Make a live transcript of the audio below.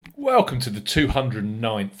Welcome to the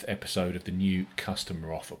 209th episode of the New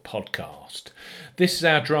Customer Offer podcast. This is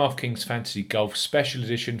our DraftKings Fantasy Golf Special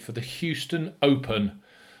Edition for the Houston Open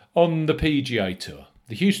on the PGA Tour.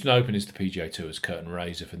 The Houston Open is the PGA Tour's curtain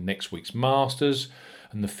raiser for next week's Masters,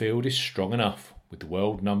 and the field is strong enough with the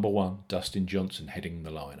world number one Dustin Johnson heading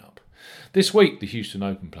the lineup. This week, the Houston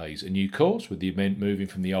Open plays a new course, with the event moving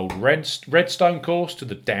from the old Redstone course to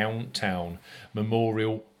the downtown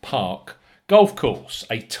Memorial Park golf course,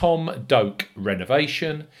 a Tom Doak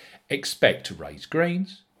renovation. Expect raised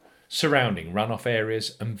greens, surrounding runoff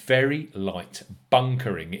areas and very light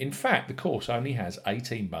bunkering. In fact, the course only has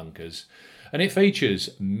 18 bunkers and it features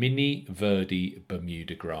mini Verde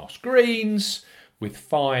Bermuda grass greens with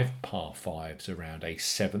 5 par 5s around a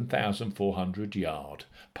 7,400 yard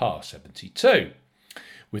par 72.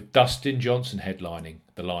 With Dustin Johnson headlining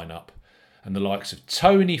the lineup, and the likes of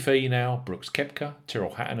Tony Finau, Brooks Koepka,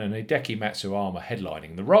 Tyrrell Hatton and Hideki Matsuyama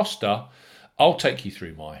headlining the roster, I'll take you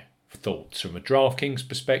through my thoughts from a DraftKings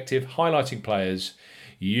perspective, highlighting players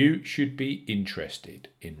you should be interested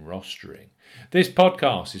in rostering. This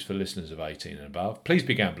podcast is for listeners of 18 and above. Please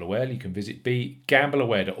be gamble aware. You can visit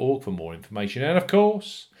begambleaware.org for more information. And of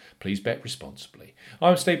course, please bet responsibly.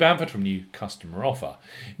 I'm Steve Bamford from New Customer Offer,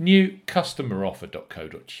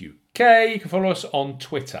 newcustomeroffer.co.uk. You can follow us on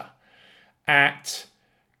Twitter at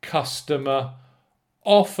Customer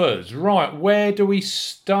Offers. Right, where do we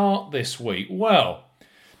start this week? Well,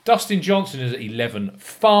 Dustin Johnson is at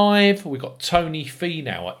 11.5. We've got Tony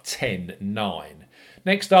Finau at 10.9.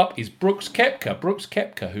 Next up is Brooks Koepka. Brooks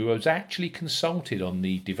Koepka, who was actually consulted on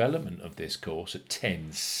the development of this course, at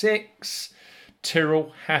 10.6.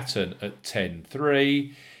 Tyrrell Hatton at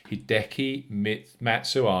 10.3. Hideki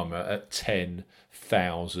Matsuyama at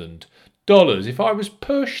 $10,000. If I was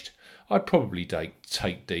pushed, I'd probably take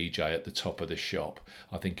DJ at the top of the shop.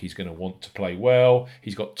 I think he's going to want to play well.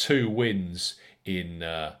 He's got 2 wins in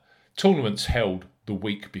tournaments held the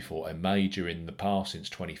week before a major in the past since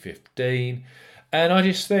 2015. And I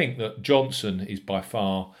just think that Johnson is by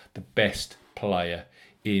far the best player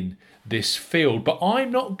in this field. But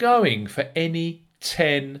I'm not going for any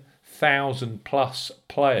 10,000 plus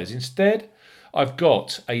players. Instead, I've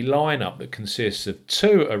got a lineup that consists of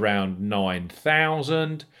 2 around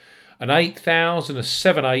 9,000, an 8,000, a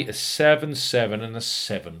 7,8, a 7,7 and a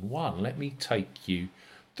 7,1. Let me take you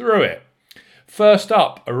through it. First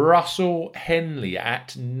up, Russell Henley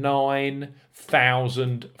at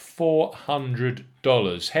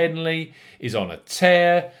 $9,400. Henley is on a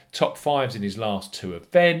tear, top 5s in his last 2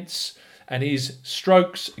 events, and his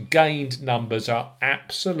strokes gained numbers are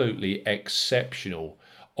absolutely exceptional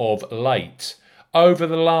of late. Over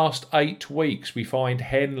the last 8 weeks, we find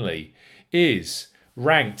Henley is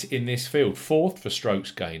ranked in this field 4th for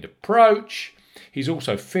strokes gained approach. He's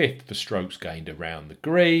also 5th for strokes gained around the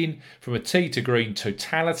green. From a tee to green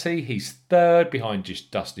totality, he's 3rd behind just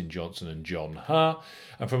Dustin Johnson and John Huh.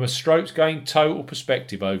 And from a strokes gained total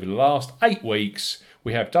perspective over the last 8 weeks,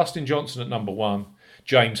 we have Dustin Johnson at number 1,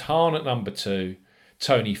 James Hahn at number 2,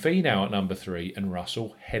 Tony Finau at number 3 and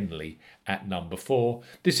Russell Henley at number 4.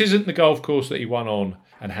 This isn't the golf course that he won on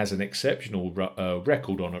and has an exceptional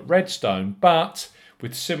record on at Redstone, but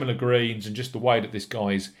with similar greens and just the way that this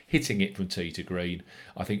guy's hitting it from tee to green,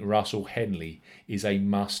 I think Russell Henley is a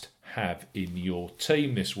must-have in your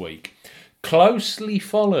team this week. Closely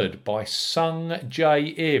followed by Sung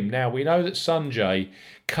Jae Im. Now, we know that Sung Jae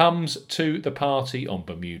comes to the party on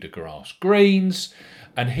Bermuda grass greens,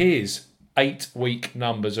 and his 8-week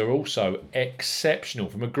numbers are also exceptional.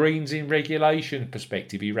 From a greens in regulation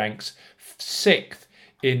perspective, he ranks 6th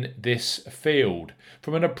in this field.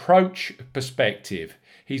 From an approach perspective,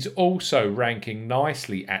 he's also ranking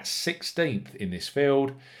nicely at 16th in this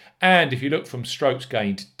field. And if you look from strokes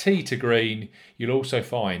gained tee to green, you'll also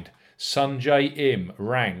find Sung Jae Im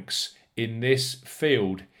ranks in this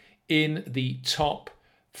field in the top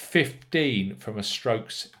 15 from a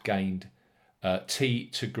strokes gained tee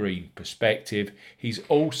to green perspective. He's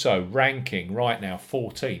also ranking right now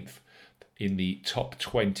 14th in the top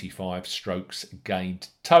 25 strokes gained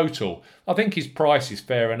total. I think his price is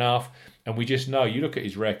fair enough, and we just know, you look at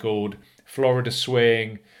his record, Florida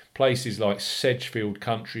Swing, places like Sedgefield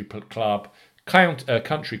Country Club,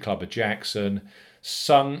 Country Club of Jackson,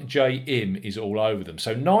 Sung Jae Im is all over them.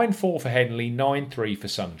 So 9.4 for Henley, 9.3 for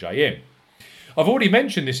Sung Jae Im. I've already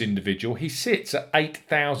mentioned this individual. He sits at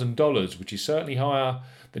 $8,000, which is certainly higher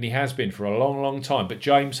than he has been for a long, long time. But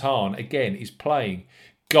James Hahn, again, is playing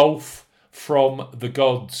golf from the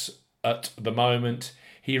gods at the moment.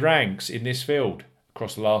 He ranks in this field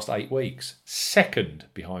across the last 8 weeks 2nd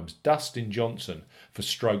behind Dustin Johnson for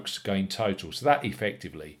strokes gained total. So that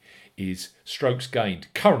effectively is strokes gained,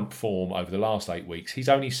 current form over the last 8 weeks. He's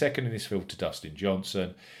only second in this field to Dustin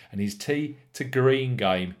Johnson, and his tee to green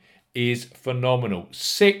game is phenomenal.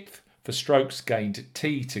 6th for strokes gained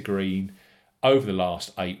tee to green over the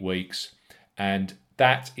last 8 weeks, and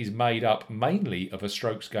that is made up mainly of a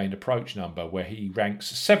strokes gained approach number, where he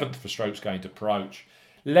ranks 7th for strokes gained approach,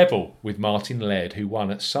 level with Martin Laird, who won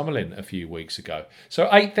at Summerlin a few weeks ago. So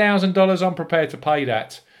 $8,000, I'm prepared to pay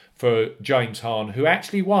that for James Hahn, who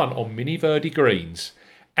actually won on Mini Verdi greens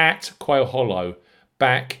at Quail Hollow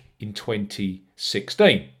back in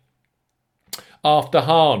 2016. After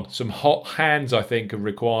Hahn, some hot hands I think are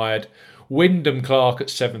required. Wyndham Clark at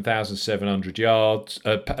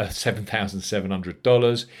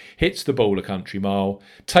 $7,700, hits the ball a country mile,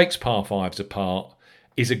 takes par fives apart,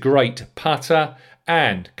 is a great putter,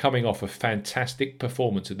 and coming off a fantastic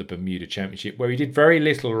performance at the Bermuda Championship, where he did very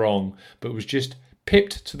little wrong, but was just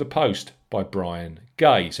pipped to the post by Brian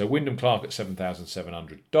Gay. So Wyndham Clark at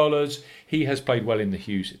 $7,700. He has played well in the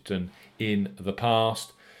Houston in the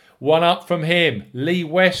past. One up from him, Lee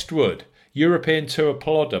Westwood, European Tour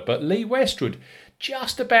plodder. But Lee Westwood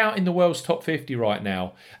just about in the world's top 50 right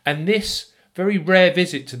now. And this very rare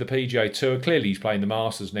visit to the PGA Tour. Clearly he's playing the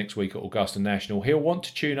Masters next week at Augusta National. He'll want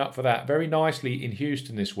to tune up for that very nicely in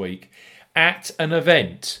Houston this week at an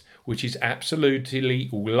event which is absolutely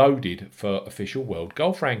loaded for official world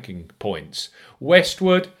golf ranking points.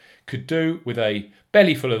 Westwood could do with a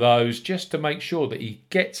belly full of those just to make sure that he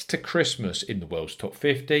gets to Christmas in the world's top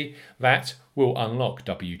 50. That will unlock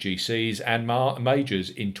WGCs and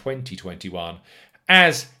majors in 2021,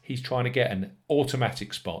 as he's trying to get an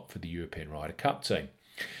automatic spot for the European Ryder Cup team.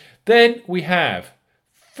 Then we have,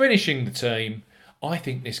 finishing the team, I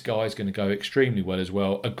think this guy is going to go extremely well as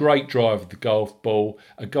well. A great drive of the golf ball,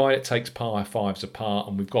 a guy that takes par fives apart,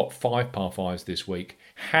 and we've got 5 par fives this week.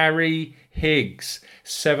 Harry Higgs,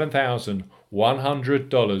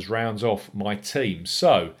 $7,100 rounds off my team.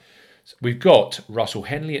 So we've got Russell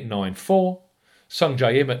Henley at 9.4,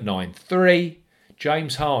 Sungjae Im at 9.3,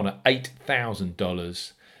 James Hahn at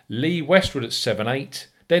 $8,000, Lee Westwood at 7.8,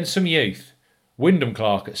 then some youth, Wyndham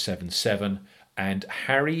Clark at 7.7, and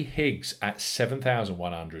Harry Higgs at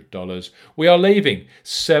 $7,100. We are leaving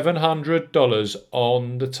 $700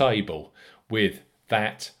 on the table with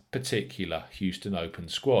that particular Houston Open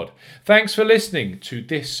squad. Thanks for listening to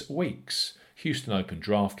this week's Houston Open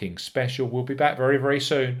DraftKings special. We'll be back very, very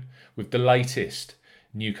soon with the latest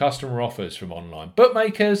new customer offers from online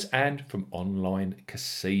bookmakers and from online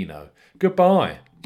casino. Goodbye.